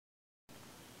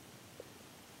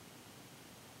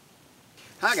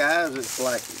Hi guys, it's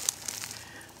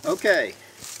Blackie. Okay,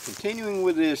 continuing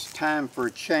with this Time for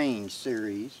a Change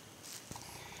series,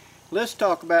 let's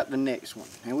talk about the next one.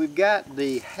 And we've got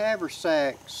the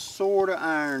haversack sort of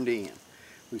ironed in.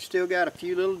 We've still got a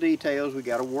few little details we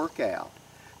got to work out,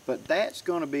 but that's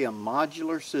going to be a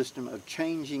modular system of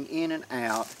changing in and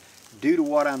out due to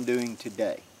what I'm doing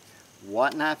today.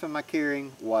 What knife am I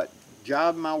carrying? What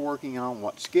job am I working on?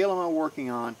 What skill am I working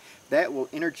on? That will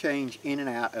interchange in and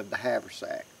out of the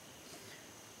haversack.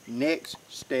 Next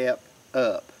step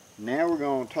up. Now we're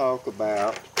going to talk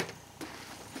about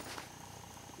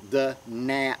the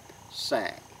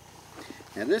knapsack.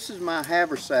 Now this is my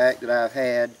haversack that I've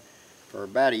had for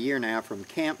about a year now from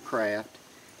Campcraft,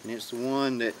 and it's the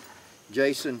one that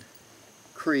Jason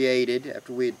created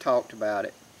after we had talked about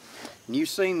it. And you've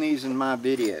seen these in my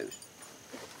videos.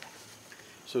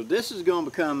 So this is going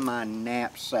to become my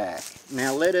knapsack.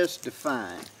 Now let us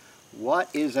define,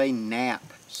 what is a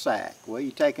knapsack? Well,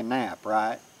 you take a nap,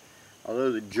 right?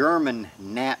 Although the German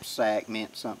knapsack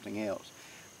meant something else.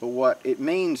 But what it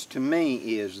means to me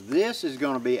is this is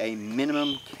going to be a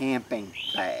minimum camping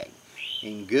bag.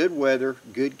 In good weather,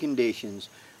 good conditions,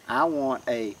 I want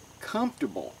a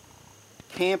comfortable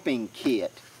camping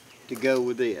kit to go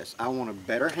with this. I want a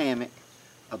better hammock,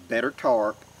 a better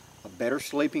tarp, a better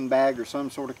sleeping bag or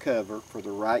some sort of cover for the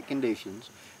right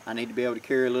conditions. I need to be able to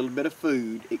carry a little bit of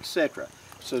food, etc.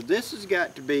 So this has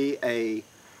got to be a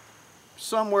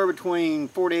somewhere between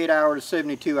 48 hour to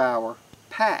 72 hour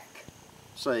pack.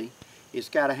 See, it's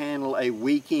got to handle a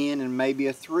weekend and maybe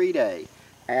a 3-day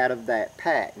out of that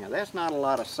pack. Now that's not a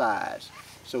lot of size.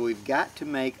 So we've got to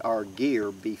make our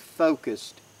gear be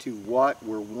focused to what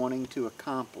we're wanting to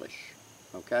accomplish.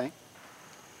 Okay?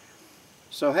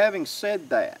 So having said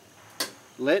that,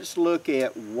 let's look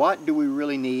at what do we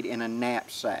really need in a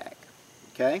knapsack.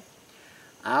 Okay?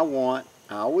 I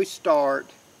always start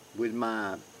with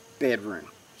my bedroom,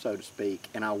 so to speak,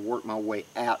 and I work my way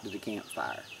out to the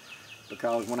campfire.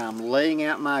 Because when I'm laying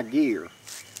out my gear,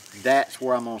 that's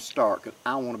where I'm going to start, because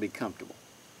I want to be comfortable.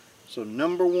 So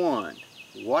number one,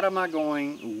 when am I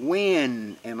going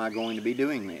to be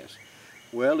doing this?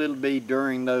 Well, it'll be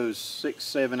during those 6,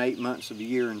 7, 8 months of the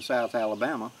year in South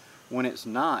Alabama when it's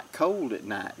not cold at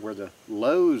night, where the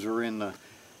lows are in the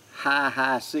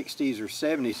high 60s or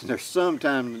 70s, and there's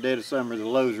sometimes in the dead of summer the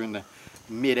lows are in the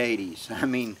mid 80s. I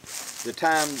mean, the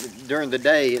time during the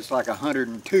day it's like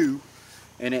 102,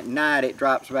 and at night it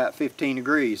drops about 15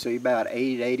 degrees, so you're about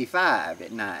 80 to 85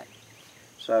 at night.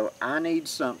 So I need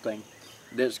something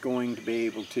that's going to be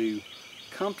able to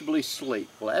comfortably sleep.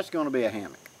 Well, that's going to be a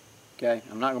hammock. Okay,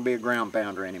 I'm not going to be a ground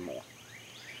pounder anymore.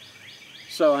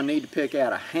 So I need to pick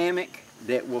out a hammock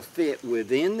that will fit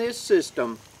within this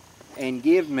system and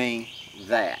give me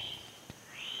that.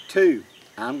 2,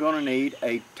 I'm going to need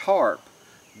a tarp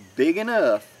big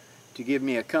enough to give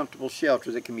me a comfortable shelter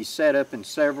that can be set up in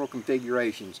several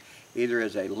configurations, either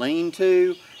as a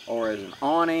lean-to, or as an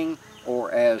awning,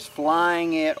 or as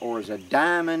flying it, or as a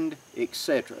diamond,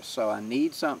 etc. So I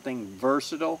need something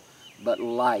versatile but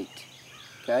light.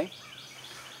 Okay?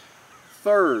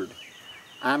 3rd,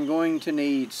 I'm going to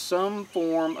need some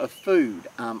form of food.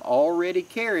 I'm already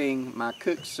carrying my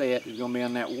cook set. It's going to be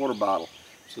on that water bottle.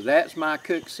 So that's my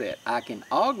cook set. I can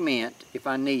augment if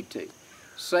I need to.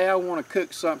 Say I want to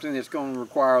cook something that's going to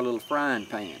require a little frying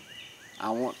pan. I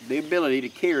want the ability to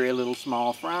carry a little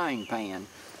small frying pan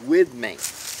with me.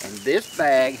 And this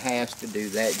bag has to do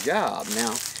that job.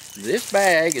 Now, this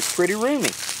bag is pretty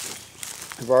roomy.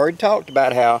 I've already talked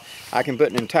about how I can put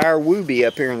an entire whoopee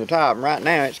up here on the top. And right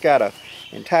now it's got an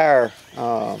entire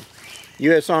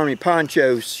U.S. Army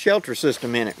poncho shelter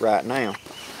system in it right now.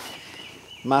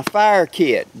 My fire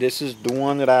kit, this is the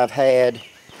one that I've had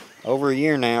over a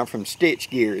year now from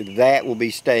Stitch Gear. That will be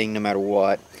staying no matter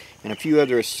what. And a few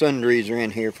other sundries are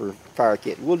in here for fire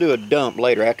kit. We'll do a dump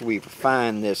later after we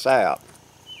refine this out.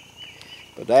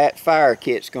 But that fire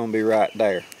kit's going to be right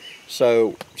there.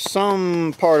 So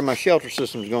some part of my shelter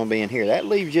system is going to be in here. That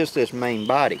leaves just this main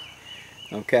body.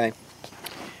 Okay.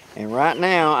 And right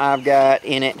now I've got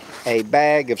in it a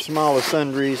bag of smaller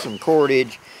sundries, some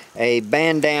cordage, a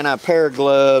bandana, a pair of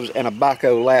gloves, and a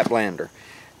Baco Laplander.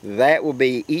 That will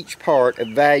be each part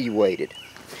evaluated.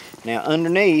 Now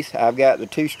underneath I've got the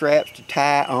 2 straps to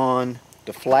tie on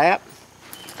the flap.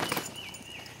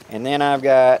 And then I've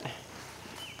got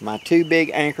my 2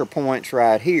 big anchor points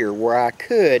right here where I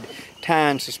could tie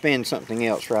and suspend something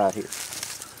else right here.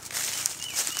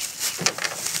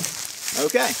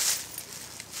 Okay.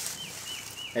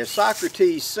 As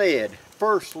Socrates said,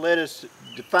 first let us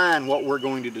define what we're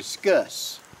going to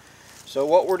discuss. So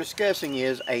what we're discussing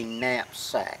is a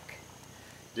knapsack.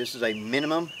 This is a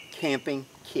minimum camping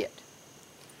kit.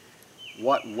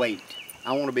 What weight?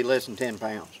 I want to be less than 10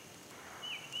 pounds.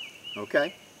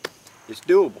 Okay? It's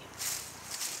doable.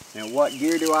 Now what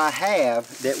gear do I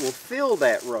have that will fill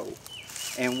that role?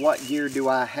 And what gear do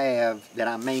I have that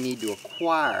I may need to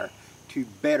acquire to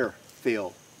better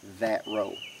fill that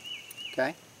role?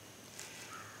 Okay?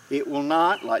 It will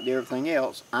not, like everything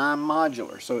else, I'm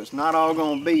modular, so it's not all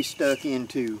going to be stuck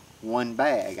into one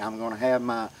bag. I'm going to have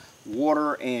my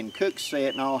water and cook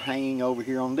set and all hanging over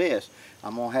here on this.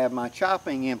 I'm going to have my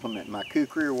chopping implement, my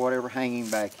kukri or whatever hanging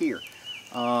back here.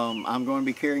 I'm going to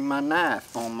be carrying my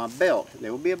knife on my belt.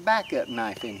 There will be a backup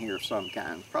knife in here of some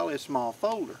kind, probably a small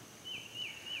folder.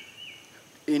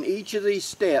 In each of these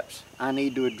steps, I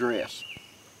need to address.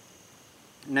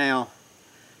 Now,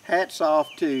 hats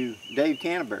off to Dave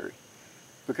Canterbury,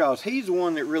 because he's the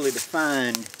one that really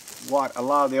defined what a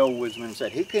lot of the old woodsmen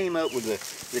said. He came up with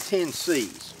the 10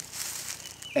 C's.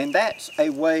 And that's a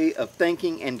way of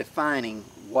thinking and defining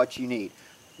what you need.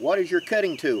 What is your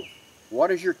cutting tool? What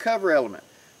is your cover element?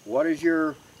 What is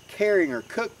your carrying or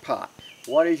cook pot?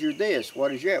 What is your this?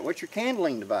 What is your, what's your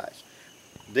candling device?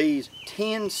 These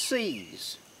 10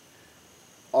 C's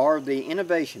are the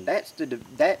innovation. That's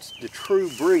the true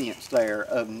brilliance there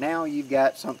of now you've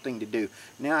got something to do.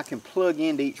 Now I can plug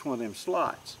into each one of them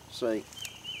slots, see?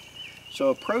 So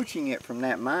approaching it from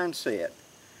that mindset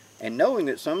and knowing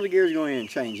that some of the gear is going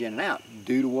to change in and out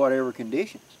due to whatever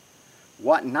conditions.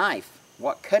 What knife?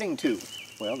 What cutting tool?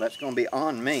 Well, that's going to be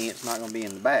on me. It's not going to be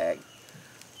in the bag.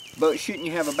 But shouldn't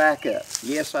you have a backup?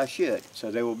 Yes, I should.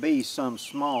 So there will be some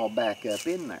small backup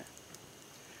in there.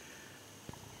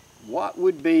 What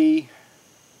would be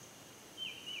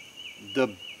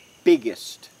the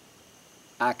biggest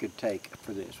I could take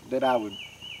for this that I would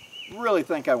really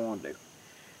think I want to do?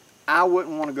 I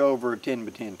wouldn't want to go over a 10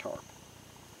 by 10 tarp.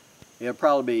 It'll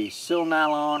probably be sil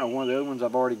nylon or one of the other ones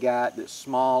I've already got that's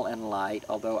small and light,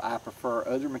 although I prefer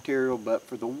other material. But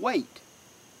for the weight,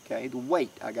 okay, the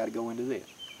weight, I got to go into this.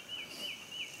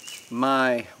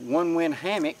 My one wind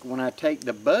hammock, when I take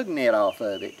the bug net off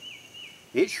of it,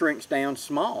 it shrinks down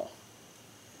small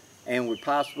and would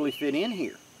possibly fit in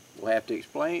here. We'll have to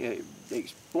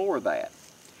explore that.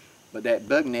 But that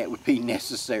bug net would be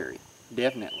necessary,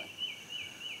 definitely.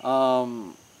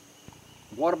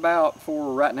 What about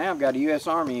for right now, I've got a U.S.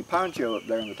 Army poncho up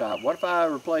there on the top. What if I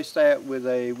replace that with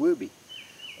a Whoopee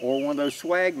or one of those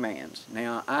swag mans?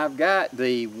 Now, I've got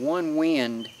the one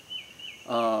wind,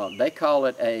 they call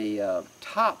it a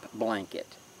top blanket.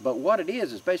 But what it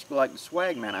is basically like the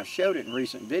swag man. I've showed it in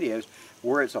recent videos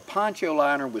where it's a poncho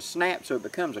liner with snaps so it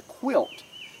becomes a quilt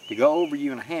to go over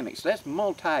you in a hammock. So that's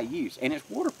multi-use and it's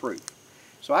waterproof.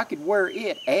 So I could wear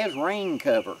it as rain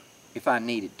cover if I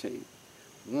needed to.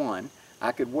 One,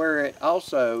 I could wear it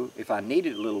also if I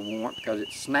needed a little warmth because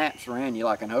it snaps around you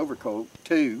like an overcoat.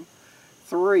 Two,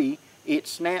 three, it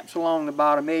snaps along the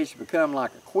bottom edge to become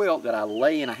like a quilt that I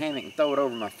lay in a hammock and throw it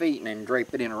over my feet and then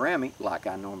drape it in around me like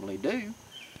I normally do.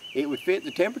 It would fit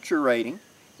the temperature rating,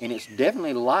 and it's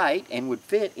definitely light and would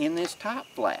fit in this top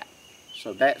flap.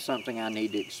 So that's something I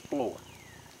need to explore.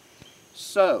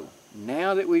 So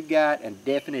now that we've got a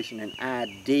definition, an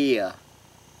idea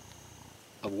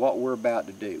of what we're about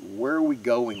to do, where are we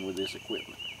going with this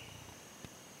equipment?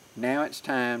 Now it's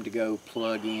time to go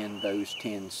plug in those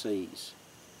 10 C's.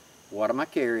 What am I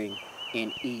carrying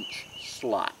in each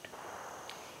slot?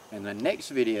 In the next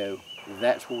video,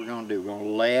 that's what we're going to do. We're going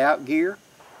to lay out gear.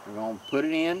 We're going to put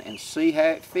it in and see how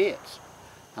it fits.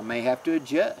 I may have to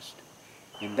adjust.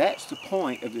 And that's the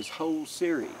point of this whole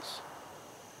series.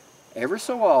 Every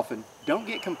so often, don't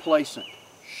get complacent.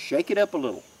 Shake it up a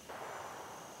little.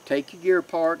 Take your gear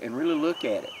apart and really look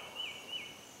at it.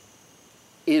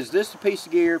 Is this a piece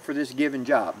of gear for this given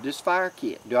job? This fire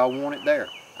kit, do I want it there?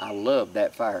 I love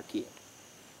that fire kit.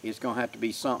 It's going to have to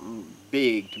be something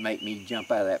big to make me jump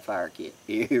out of that fire kit.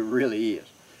 It really is.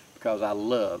 Because I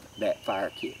love that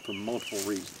fire kit for multiple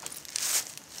reasons.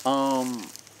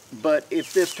 But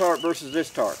if this tarp versus this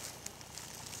tarp,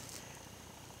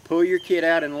 pull your kit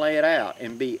out and lay it out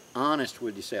and be honest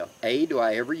with yourself. A, do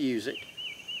I ever use it?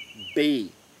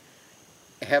 B,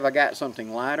 have I got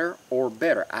something lighter or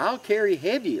better? I'll carry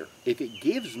heavier if it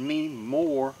gives me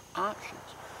more options.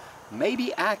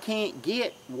 Maybe I can't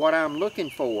get what I'm looking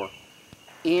for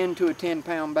into a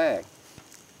 10-pound bag.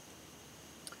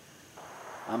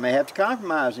 I may have to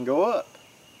compromise and go up,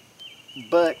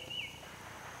 but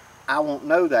I won't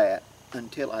know that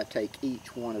until I take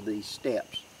each one of these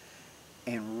steps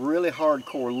and really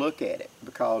hardcore look at it,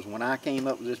 because when I came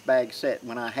up with this bag set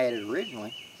when I had it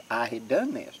originally, I had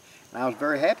done this and I was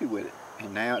very happy with it,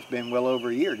 and now it's been well over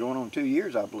a year, going on 2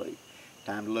 years I believe,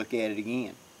 time to look at it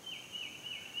again.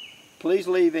 Please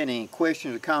leave any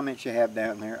questions or comments you have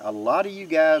down there. A lot of you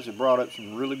guys have brought up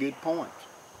some really good points.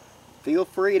 Feel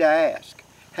free to ask.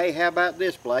 Hey, how about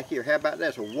this, Blackie? Or how about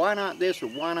this? Or why not this? Or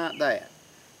why not that?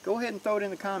 Go ahead and throw it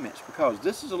in the comments, because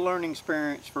this is a learning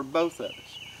experience for both of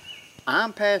us.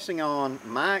 I'm passing on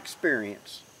my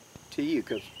experience to you,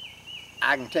 because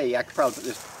I can tell you I could probably put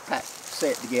this pack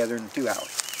set together in 2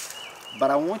 hours.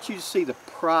 But I want you to see the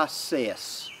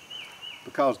process,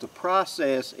 because the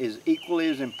process is equally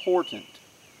as important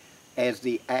as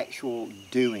the actual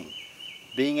doing.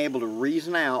 Being able to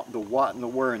reason out the what and the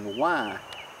where and the why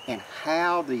and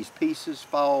how these pieces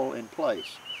fall in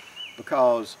place.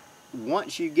 Because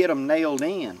once you get them nailed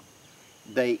in,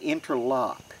 they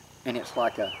interlock, and it's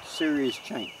like a serious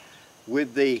chain.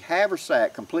 With the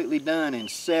haversack completely done and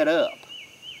set up,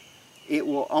 it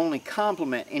will only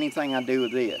complement anything I do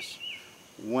with this.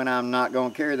 When I'm not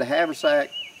going to carry the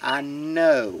haversack, I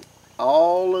know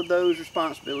all of those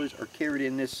responsibilities are carried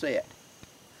in this set.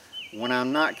 When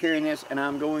I'm not carrying this and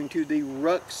I'm going to the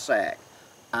rucksack,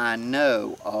 I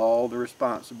know all the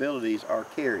responsibilities are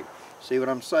carried. See what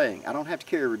I'm saying? I don't have to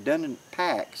carry redundant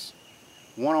packs,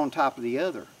 one on top of the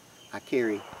other. I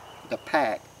carry the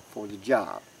pack for the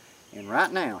job. And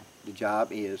right now, the job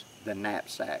is the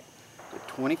knapsack, the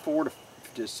 24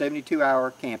 to 72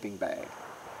 hour camping bag.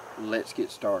 Let's get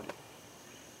started.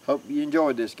 Hope you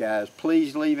enjoyed this, guys.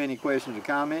 Please leave any questions or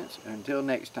comments. And until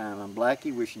next time, I'm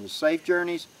Blackie, wishing you safe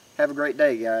journeys. Have a great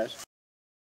day, guys.